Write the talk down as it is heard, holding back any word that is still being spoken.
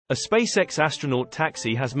A SpaceX astronaut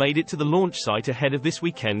taxi has made it to the launch site ahead of this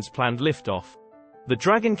weekend's planned liftoff. The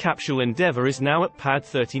Dragon capsule Endeavour is now at Pad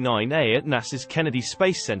 39A at NASA's Kennedy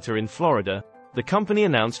Space Center in Florida, the company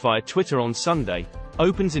announced via Twitter on Sunday.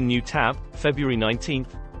 Opens a new tab, February 19,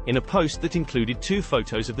 in a post that included 2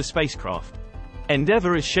 photos of the spacecraft.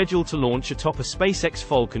 Endeavour is scheduled to launch atop a SpaceX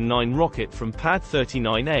Falcon 9 rocket from Pad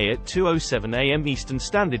 39A at 2:07 a.m. Eastern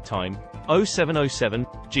Standard Time, 07:07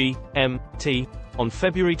 GMT, on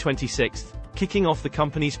February 26, kicking off the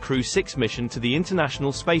company's Crew 6 mission to the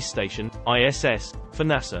International Space Station, ISS, for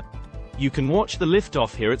NASA. You can watch the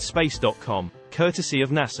liftoff here at space.com, courtesy of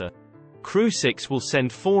NASA. Crew 6 will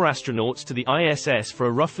send 4 astronauts to the ISS for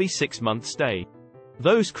a roughly 6-month stay.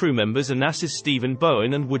 Those crew members are NASA's Stephen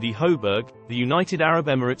Bowen and Woody Hoberg, the United Arab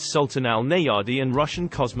Emirates Sultan Al Nayadi and Russian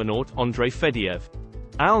cosmonaut Andrei Fedyaev.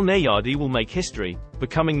 Al Nayadi will make history,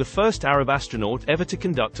 becoming the first Arab astronaut ever to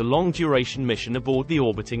conduct a long-duration mission aboard the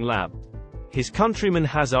orbiting lab. His countryman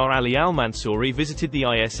Hazar Ali Al-Mansouri visited the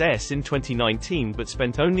ISS in 2019 but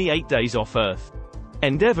spent only 8 days off Earth.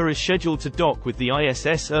 Endeavour is scheduled to dock with the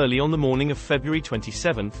ISS early on the morning of February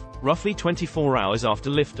 27, roughly 24 hours after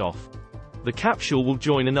liftoff. The capsule will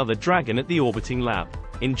join another Dragon at the orbiting lab,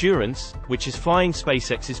 Endurance, which is flying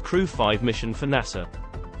SpaceX's Crew 5 mission for NASA.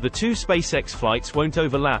 The 2 SpaceX flights won't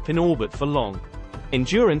overlap in orbit for long.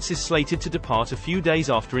 Endurance is slated to depart a few days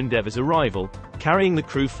after Endeavour's arrival, carrying the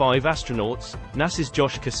Crew 5 astronauts, NASA's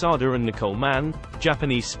Josh Cassada and Nicole Mann,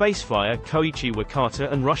 Japanese spaceflyer Koichi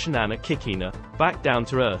Wakata and Russian Anna Kikina, back down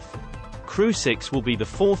to Earth. Crew 6 will be the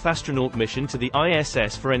 4th astronaut mission to the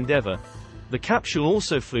ISS for Endeavour. The capsule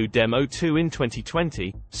also flew Demo 2 in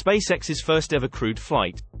 2020, SpaceX's first ever crewed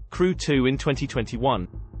flight, Crew 2 in 2021,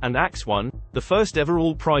 and AX-1, the first ever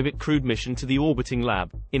all-private crewed mission to the orbiting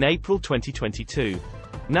lab, in April 2022.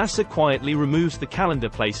 NASA quietly removes the calendar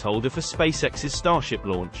placeholder for SpaceX's Starship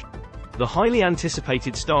launch. The highly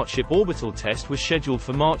anticipated Starship orbital test was scheduled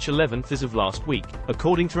for March 11 as of last week,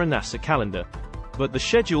 according to a NASA calendar. But the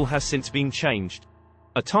schedule has since been changed.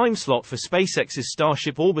 A time slot for SpaceX's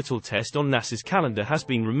Starship orbital test on NASA's calendar has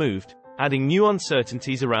been removed, adding new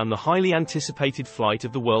uncertainties around the highly anticipated flight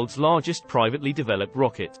of the world's largest privately developed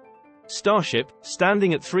rocket. Starship,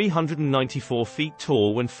 standing at 394 feet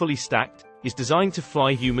tall when fully stacked, is designed to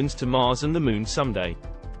fly humans to Mars and the Moon someday.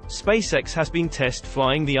 SpaceX has been test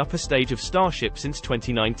flying the upper stage of Starship since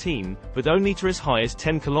 2019, but only to as high as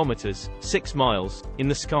 10 kilometers, 6 miles, in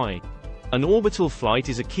the sky. An orbital flight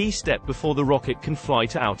is a key step before the rocket can fly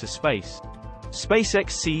to outer space.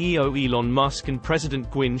 SpaceX CEO Elon Musk and President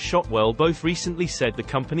Gwynne Shotwell both recently said the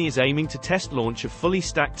company is aiming to test launch a fully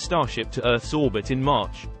stacked Starship to Earth's orbit in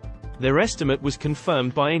March. Their estimate was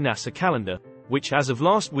confirmed by a NASA calendar, which as of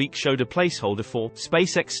last week showed a placeholder for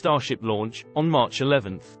SpaceX Starship launch on March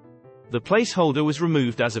 11. The placeholder was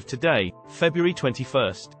removed as of today, February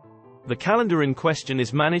 21. The calendar in question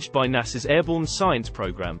is managed by NASA's Airborne Science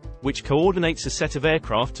Program, which coordinates a set of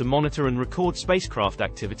aircraft to monitor and record spacecraft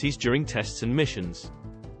activities during tests and missions.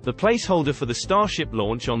 The placeholder for the Starship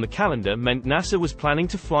launch on the calendar meant NASA was planning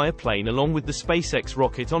to fly a plane along with the SpaceX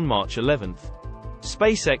rocket on March 11.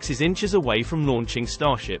 SpaceX is inches away from launching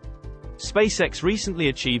Starship. SpaceX recently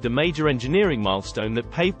achieved a major engineering milestone that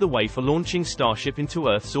paved the way for launching Starship into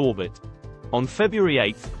Earth's orbit. On February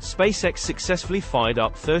 8, SpaceX successfully fired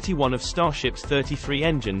up 31 of Starship's 33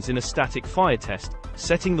 engines in a static fire test,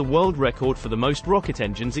 setting the world record for the most rocket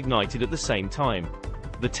engines ignited at the same time.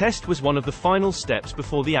 The test was one of the final steps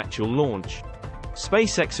before the actual launch.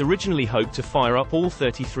 SpaceX originally hoped to fire up all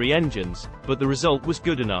 33 engines, but the result was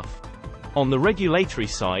good enough. On the regulatory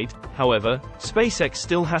side, however, SpaceX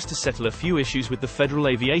still has to settle a few issues with the Federal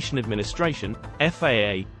Aviation Administration,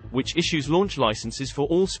 FAA, which issues launch licenses for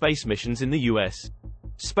all space missions in the US.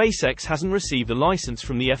 SpaceX hasn't received a license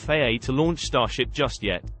from the FAA to launch Starship just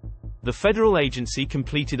yet. The federal agency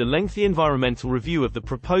completed a lengthy environmental review of the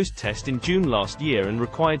proposed test in June last year and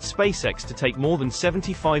required SpaceX to take more than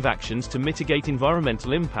 75 actions to mitigate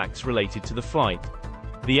environmental impacts related to the flight.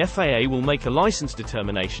 The FAA will make a license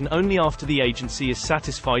determination only after the agency is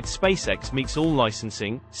satisfied SpaceX meets all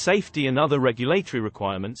licensing, safety and other regulatory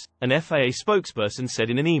requirements, an FAA spokesperson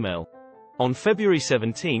said in an email. On February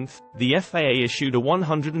 17, the FAA issued a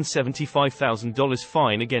 $175,000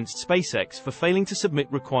 fine against SpaceX for failing to submit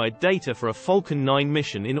required data for a Falcon 9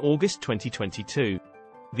 mission in August 2022.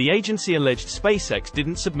 The agency alleged SpaceX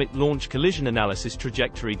didn't submit launch collision analysis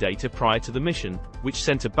trajectory data prior to the mission, which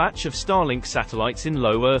sent a batch of Starlink satellites in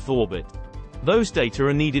low Earth orbit. Those data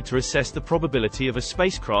are needed to assess the probability of a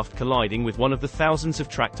spacecraft colliding with one of the thousands of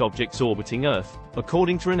tracked objects orbiting Earth,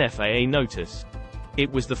 according to an FAA notice. It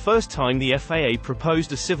was the first time the FAA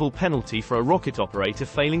proposed a civil penalty for a rocket operator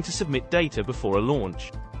failing to submit data before a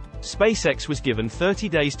launch. SpaceX was given 30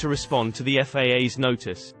 days to respond to the FAA's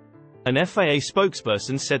notice. An FAA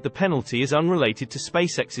spokesperson said the penalty is unrelated to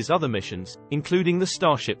SpaceX's other missions, including the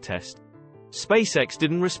Starship test. SpaceX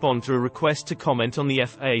didn't respond to a request to comment on the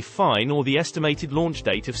FAA fine or the estimated launch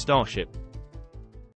date of Starship.